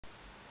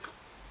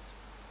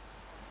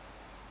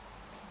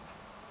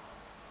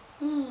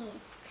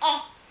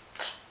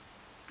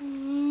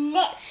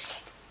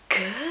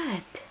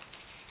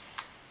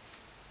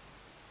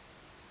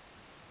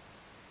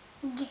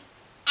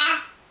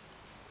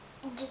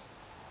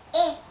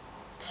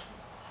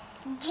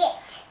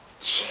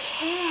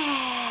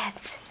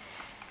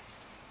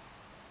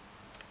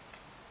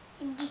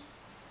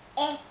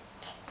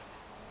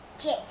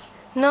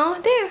No,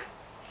 there.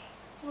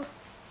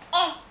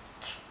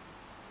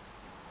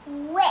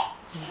 Wet.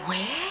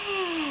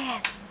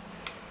 Wet.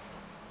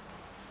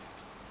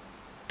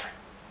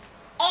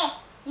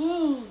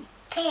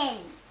 Pen.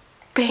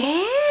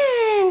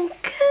 Pen.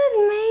 Good,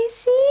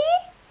 Macy.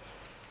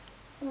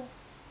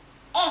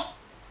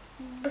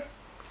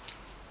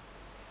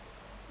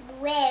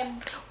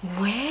 Web.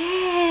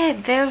 Web.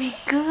 Very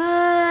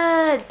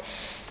good.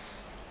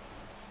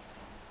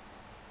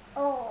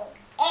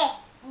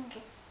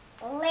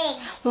 Leg.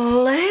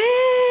 Leg.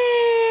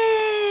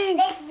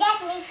 That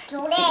means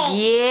leg.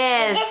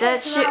 Yes, This is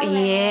that's true. small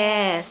leg.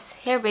 Yes.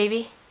 Here,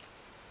 baby.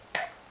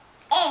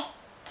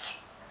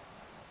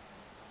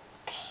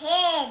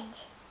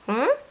 Pet.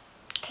 Hmm?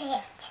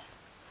 Pet.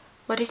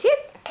 What is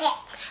it?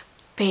 Pet.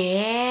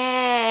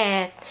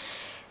 Pet.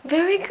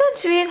 Very good,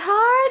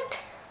 sweetheart.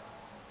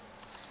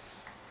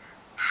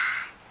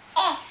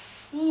 Hen.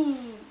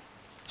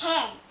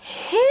 Hen.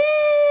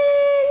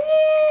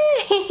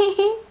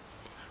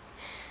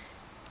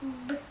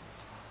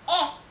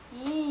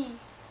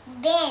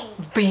 Ben.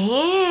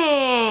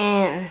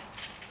 Ben.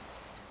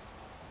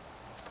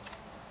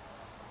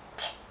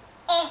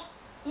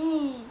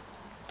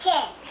 Ten.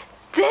 Ten.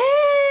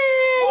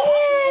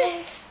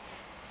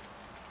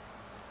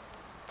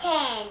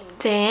 Ten.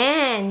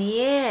 Ten,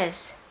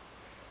 yes.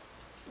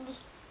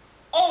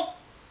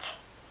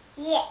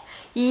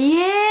 Yes.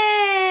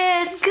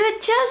 Yeah,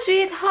 good job,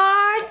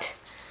 sweetheart.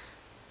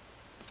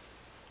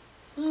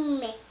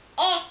 Men.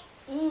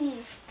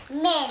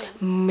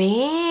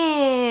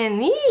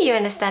 Man, you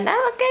understand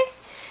that? Okay.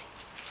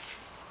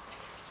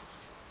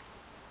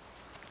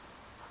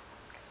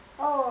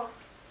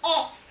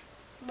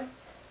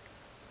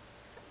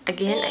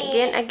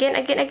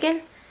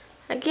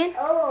 Again.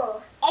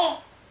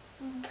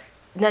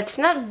 That's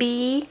not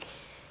B.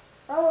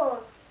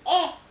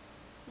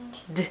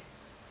 D.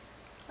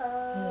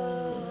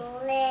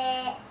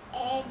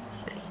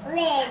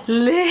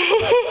 Leg.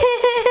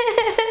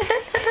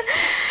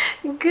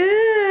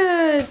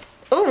 Good.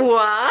 Oh,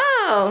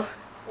 wow.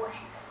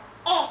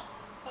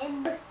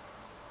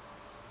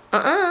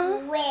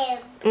 Web.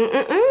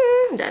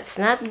 That's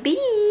not B.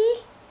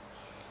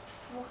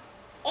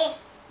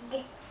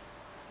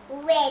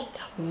 Red.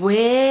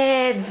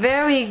 Wet.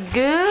 Very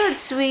good,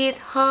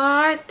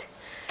 sweetheart.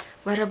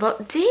 What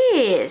about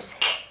this?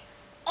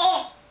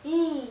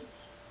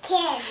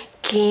 Can.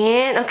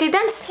 Can. Okay,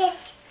 dance. This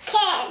is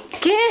can.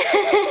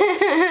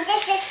 Can.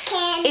 This is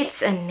can.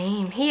 It's a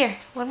name. Here,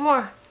 one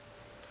more.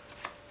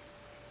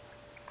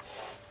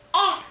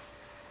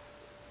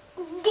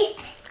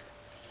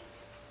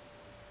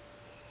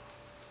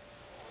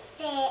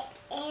 Fed.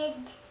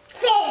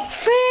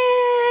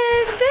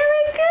 Fed.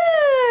 Very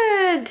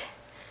good.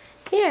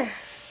 Here.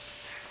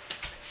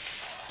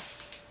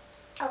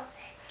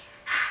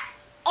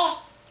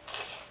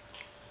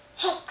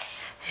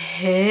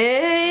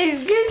 Hey,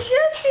 good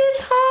job,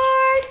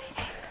 sweetheart.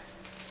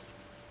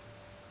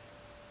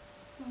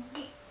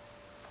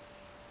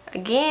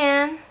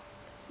 Again.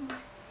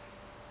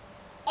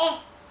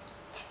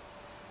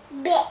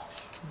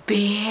 Bet.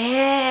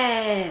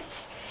 Bet.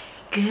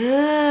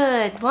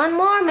 Good. One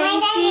more, My Macy.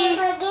 daddy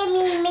forgive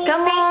me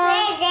Come my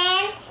on.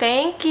 presents.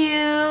 Thank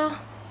you.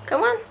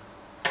 Come on.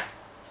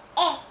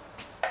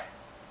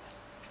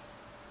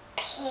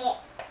 Pet.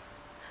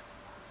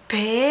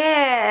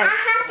 Pet. I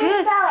have to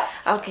Good. spell it.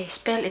 Okay,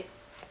 spell it.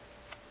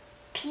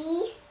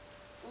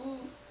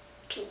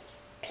 P-E-P.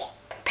 Pet.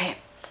 Pep.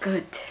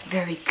 Good.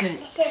 Very good.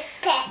 This is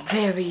pep.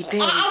 Very, very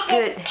This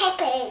good. is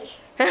pepper.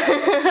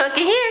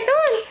 Okay, here,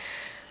 come on.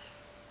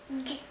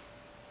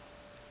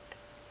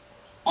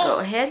 Go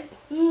ahead.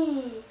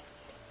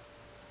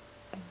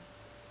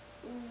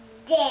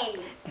 Den.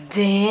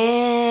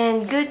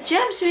 Dan. Good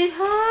job,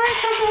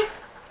 sweetheart.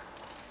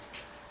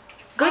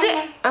 Go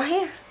there. Oh,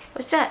 here.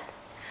 What's that?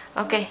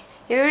 Okay,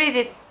 you read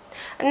it.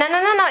 No.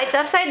 It's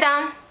upside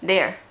down.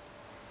 There.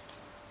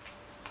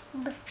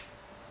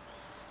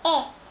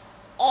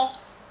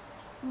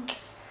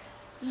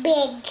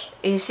 Big.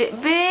 Is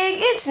it big?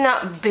 It's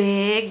not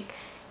big.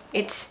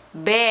 It's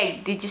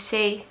big. Did you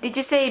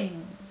say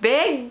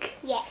big?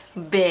 Yes.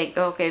 Big.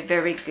 Okay,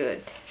 very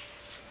good.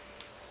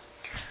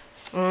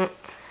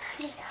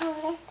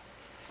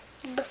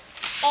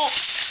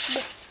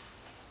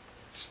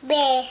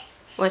 Bed.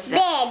 What's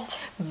that?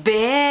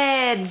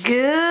 Bed.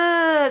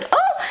 Good.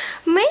 Oh,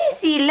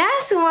 Macy,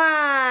 last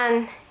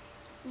one.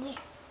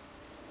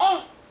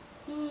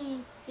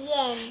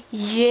 Yen.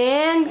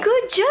 Yen.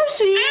 Good job,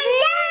 sweetie. I'm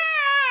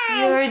done.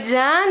 You're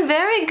done.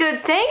 Very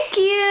good. Thank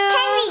you.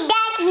 Can we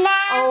dance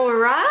now? All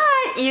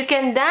right. You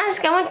can dance.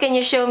 Come on. Can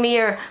you show me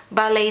your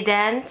ballet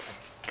dance?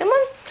 Come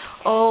on.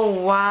 Oh,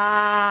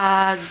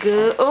 wow.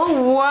 Good.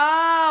 Oh,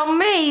 wow.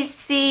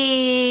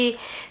 Macy.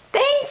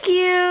 Thank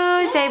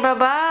you. Say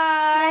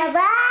bye-bye.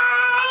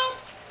 Bye-bye.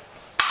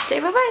 Say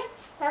bye-bye.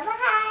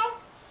 Bye-bye.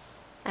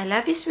 I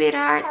love you,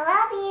 sweetheart. I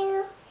love you.